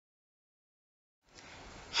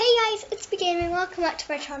gaming, welcome back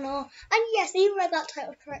to my channel, and yes, you read that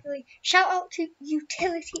title correctly. Shout out to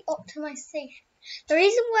utility optimization. The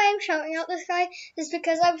reason why I'm shouting out this guy is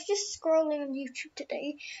because I was just scrolling on YouTube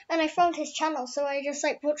today and I found his channel, so I just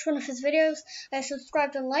watched one of his videos, I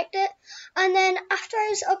subscribed and liked it, and then after I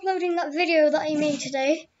was uploading that video that I made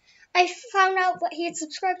today, I found out that he had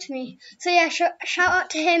subscribed to me. So yeah, shout out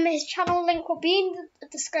to him. His channel link will be in the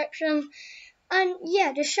description, and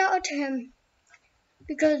yeah, just shout out to him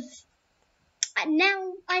because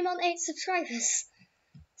now I'm on 8 subscribers.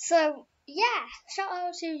 So yeah, shout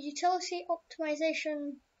out to utility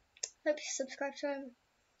optimization. Hope you subscribe to him.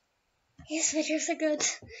 His videos are good.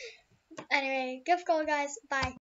 Anyway, give a call guys. Bye.